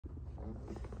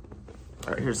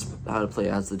Alright, here's how to play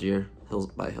As the Deer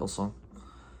by Hillsong.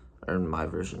 Or in my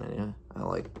version anyway. I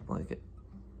like it.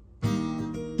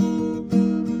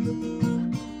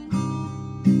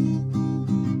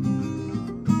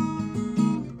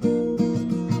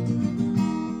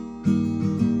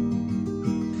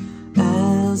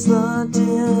 As the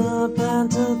deer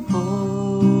panteth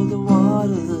for the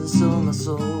water, so my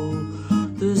soul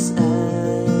thirsts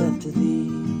after thee.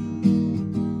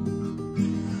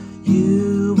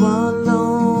 You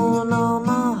alone are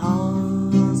my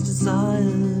heart's desire,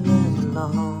 and I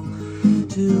long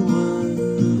to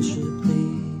worship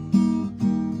thee.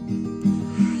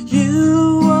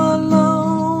 You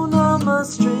alone are my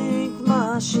strength,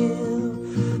 my shield.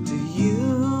 To you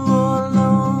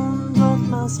alone doth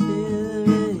my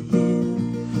spirit yield.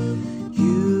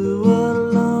 You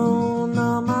alone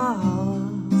are my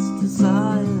heart's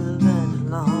desire,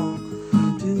 and I long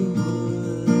to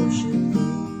worship thee.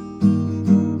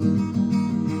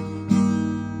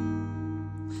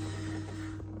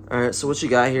 Alright, so what you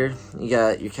got here? You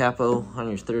got your capo on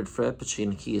your 3rd fret, but you're in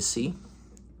the key of C.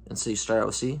 And so you start out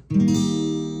with C.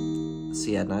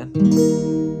 C add 9.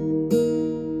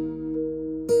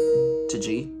 To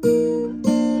G.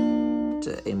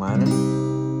 To A minor.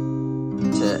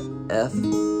 To F.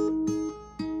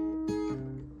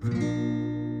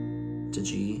 To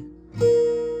G.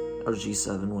 Or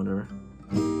G7, whatever.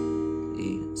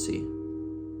 E, C.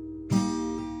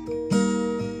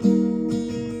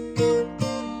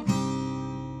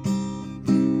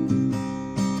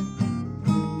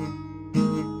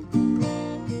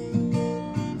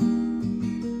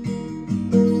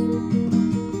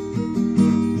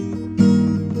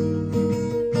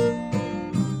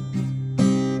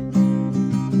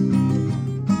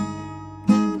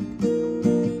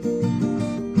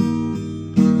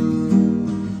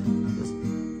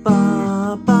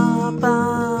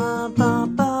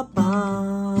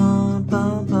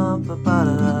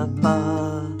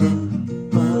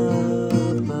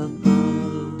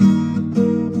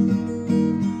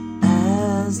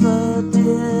 As the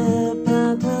deer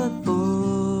panteth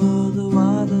for the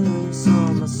water, so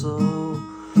my soul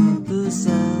thirsts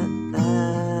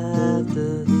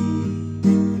after thee.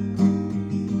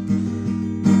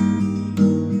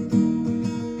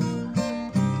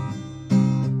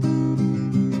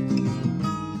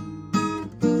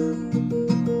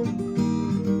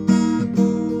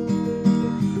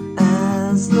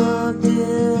 As the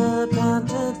deer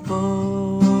panteth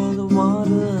for the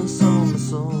water, so my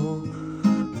soul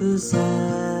thirsts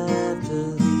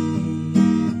after thee.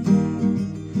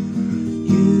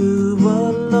 You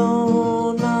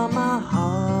alone are my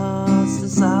heart's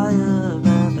desire,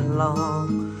 and I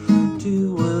long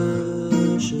to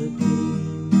worship thee.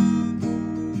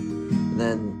 And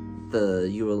then the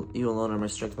you alone are my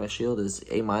strength, my shield is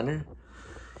A minor.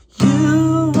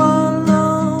 You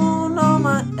alone are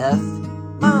my F,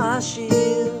 my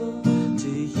shield. To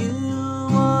you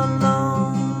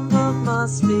alone doth my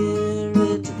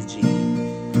spirit to the G.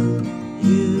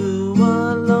 You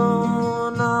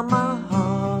alone are my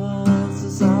heart's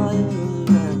desire,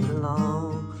 and I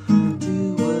long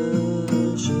to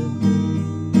worship thee.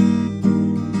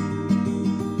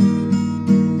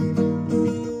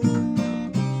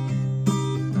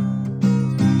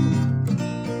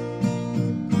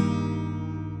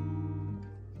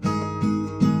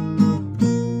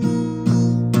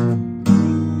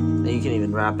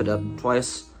 Wrap it up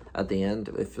twice at the end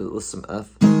if it was some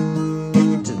F to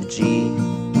the G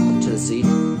to the C to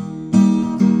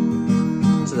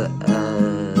the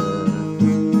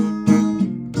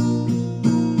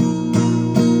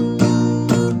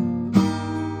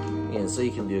yeah, so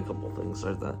you can do a couple things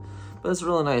like that, but it's a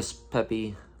really nice,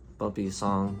 peppy, bumpy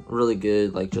song. Really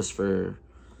good, like just for,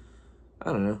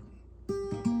 I don't know,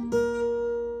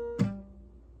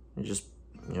 you just,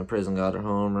 you know, praising God at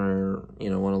home, or, you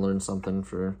know, want to learn something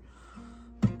for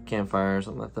campfire or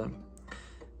something like that.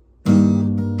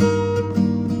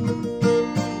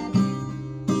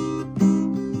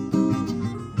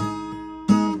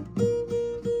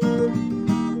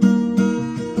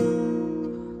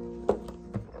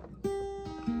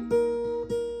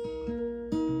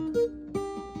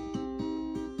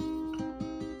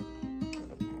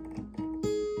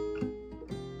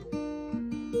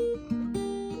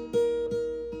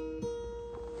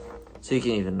 So you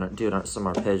can even do some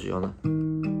arpeggio on that.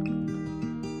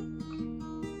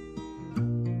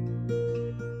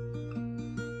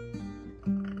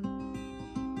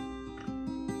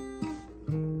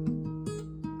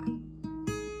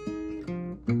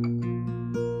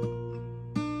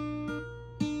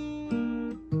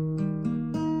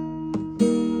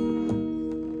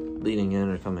 Leading in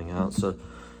or coming out. So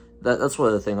that's one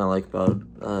of the thing I like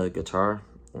about guitar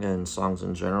and songs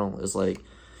in general is like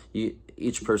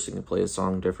each person can play a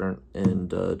song different, and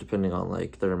depending on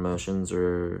like their emotions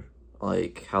or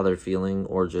like how they're feeling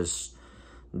or just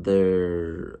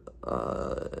their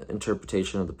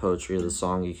interpretation of the poetry of the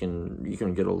song, you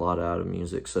can get a lot out of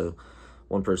music. So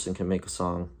one person can make a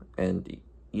song, and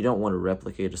you don't want to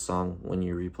replicate a song when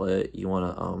you replay it. You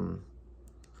want to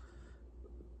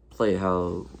play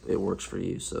how it works for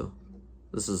you. So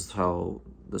this is how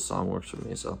the song works for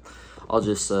me. So I'll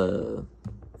just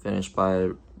finish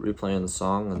by replaying the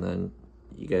song, and then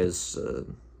you guys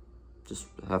just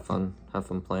have fun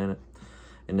playing it.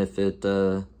 And if it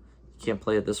you can't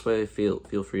play it this way, feel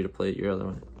free to play it your other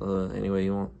way, any way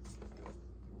you want.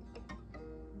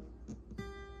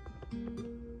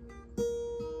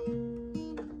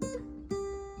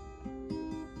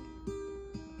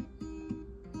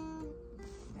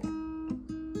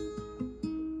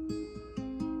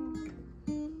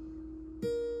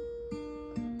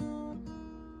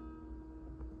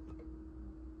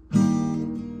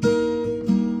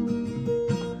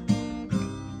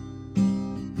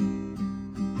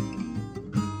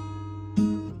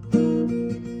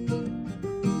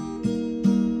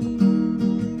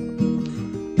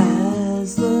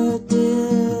 As the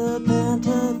deer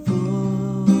panted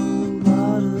for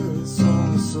water,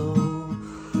 so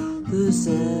this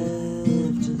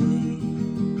after thee.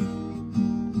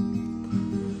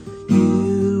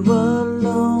 You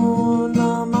alone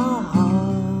are my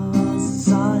heart's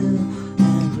desire,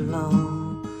 and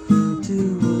long to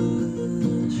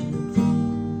worship thee.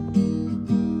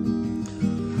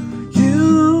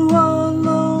 You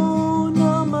alone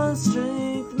are my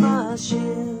strength, my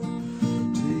shield.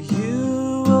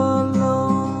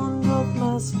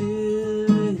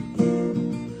 Spirit,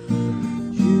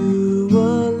 you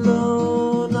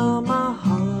alone are my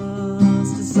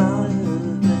heart's desire,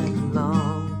 and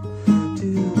long to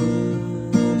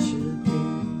worship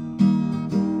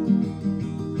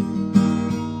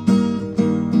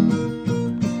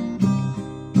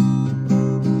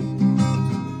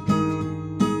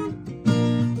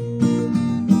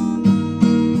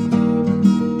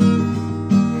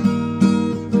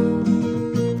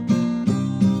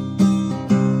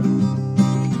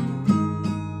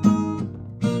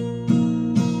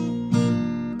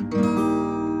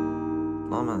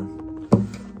Oh man.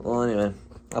 Well, anyway,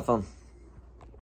 have fun.